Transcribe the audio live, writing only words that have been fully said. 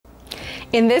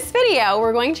In this video,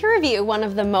 we're going to review one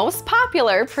of the most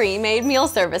popular pre-made meal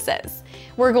services.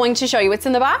 We're going to show you what's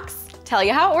in the box, tell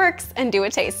you how it works, and do a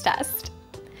taste test.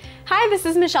 Hi, this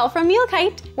is Michelle from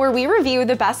Mealkite, where we review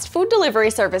the best food delivery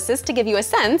services to give you a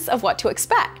sense of what to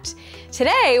expect.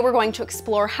 Today, we're going to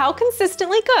explore how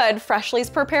consistently good Freshly's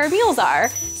prepared meals are.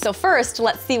 So first,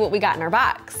 let's see what we got in our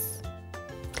box.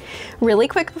 Really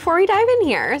quick before we dive in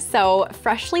here, so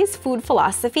Freshly's food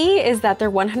philosophy is that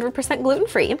they're 100%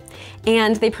 gluten-free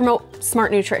and they promote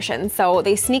smart nutrition. So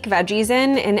they sneak veggies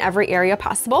in every area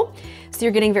possible. So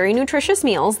you're getting very nutritious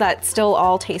meals that still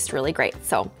all taste really great.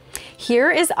 So here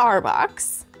is our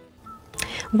box.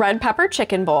 Red pepper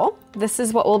chicken bowl. This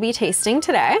is what we'll be tasting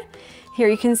today. Here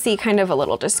you can see kind of a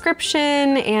little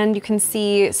description and you can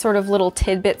see sort of little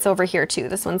tidbits over here too.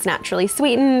 This one's naturally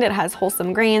sweetened, it has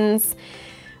wholesome grains.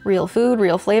 Real food,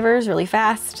 real flavors, really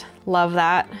fast. Love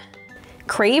that.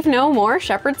 Crave No More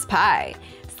Shepherd's Pie.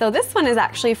 So this one is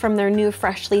actually from their new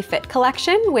Freshly Fit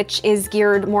collection, which is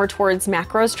geared more towards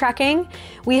macros tracking.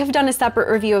 We have done a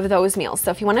separate review of those meals, so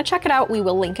if you want to check it out, we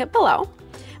will link it below.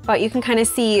 But you can kind of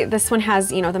see this one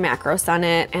has, you know, the macros on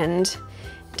it and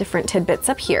different tidbits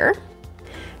up here.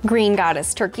 Green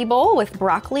Goddess Turkey Bowl with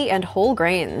broccoli and whole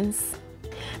grains.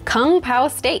 Kung Pao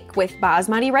steak with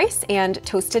basmati rice and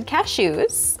toasted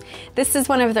cashews. This is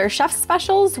one of their chef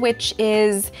specials, which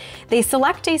is they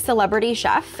select a celebrity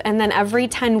chef and then every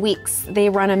 10 weeks they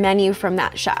run a menu from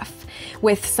that chef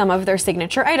with some of their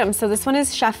signature items. So this one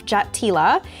is Chef Jet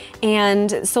Tila,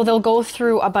 and so they'll go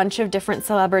through a bunch of different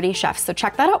celebrity chefs. So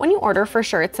check that out when you order for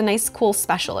sure. It's a nice, cool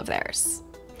special of theirs.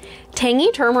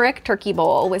 Tangy turmeric turkey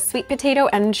bowl with sweet potato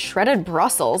and shredded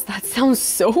Brussels. That sounds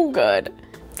so good.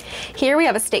 Here we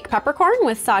have a steak peppercorn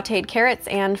with sauteed carrots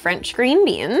and French green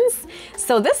beans.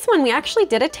 So this one, we actually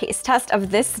did a taste test of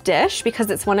this dish because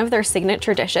it's one of their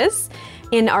signature dishes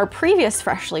in our previous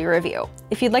Freshly review.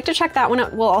 If you'd like to check that one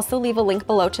out, we'll also leave a link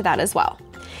below to that as well.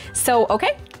 So,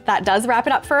 okay, that does wrap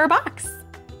it up for our box.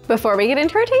 Before we get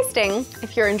into our tasting,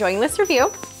 if you're enjoying this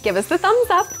review, give us a thumbs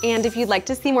up, and if you'd like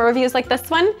to see more reviews like this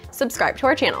one, subscribe to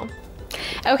our channel.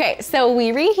 Okay, so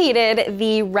we reheated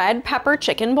the red pepper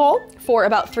chicken bowl for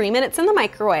about 3 minutes in the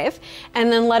microwave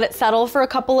and then let it settle for a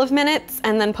couple of minutes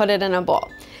and then put it in a bowl.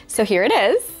 So here it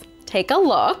is, take a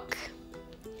look.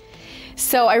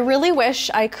 So I really wish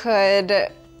I could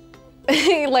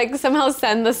like somehow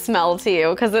send the smell to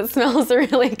you because it smells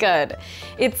really good.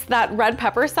 It's that red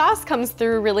pepper sauce comes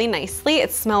through really nicely.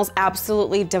 It smells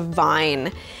absolutely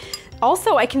divine.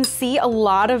 Also, I can see a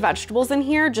lot of vegetables in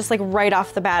here, just like right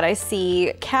off the bat. I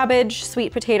see cabbage,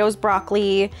 sweet potatoes,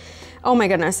 broccoli. Oh my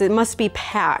goodness, it must be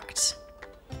packed.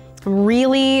 I'm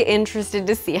really interested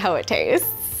to see how it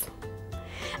tastes.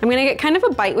 I'm gonna get kind of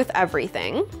a bite with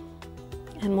everything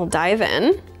and we'll dive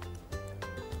in.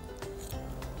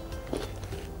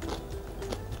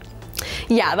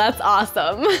 Yeah, that's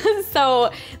awesome.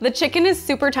 So the chicken is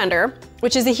super tender,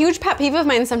 which is a huge pet peeve of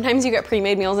mine. Sometimes you get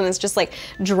pre-made meals and it's just like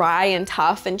dry and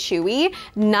tough and chewy.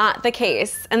 Not the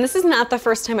case. And this is not the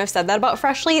first time I've said that about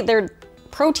Freshly. Their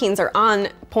proteins are on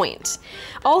point.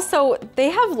 Also, they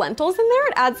have lentils in there.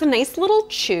 It adds a nice little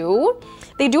chew.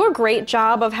 They do a great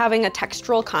job of having a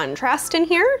textural contrast in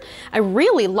here. I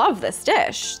really love this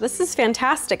dish. This is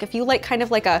fantastic. If you like kind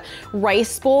of like a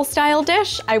rice bowl style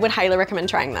dish, I would highly recommend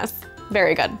trying this.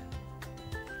 Very good.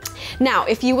 Now,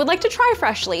 if you would like to try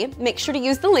Freshly, make sure to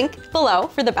use the link below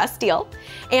for the best deal.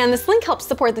 And this link helps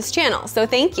support this channel, so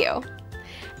thank you.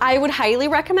 I would highly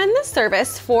recommend this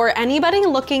service for anybody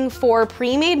looking for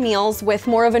pre-made meals with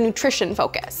more of a nutrition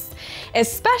focus.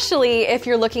 Especially if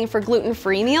you're looking for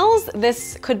gluten-free meals,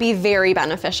 this could be very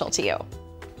beneficial to you.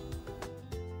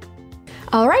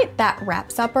 All right, that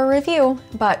wraps up our review.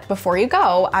 But before you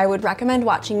go, I would recommend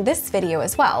watching this video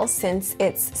as well, since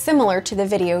it's similar to the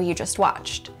video you just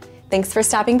watched. Thanks for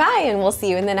stopping by, and we'll see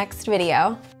you in the next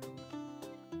video.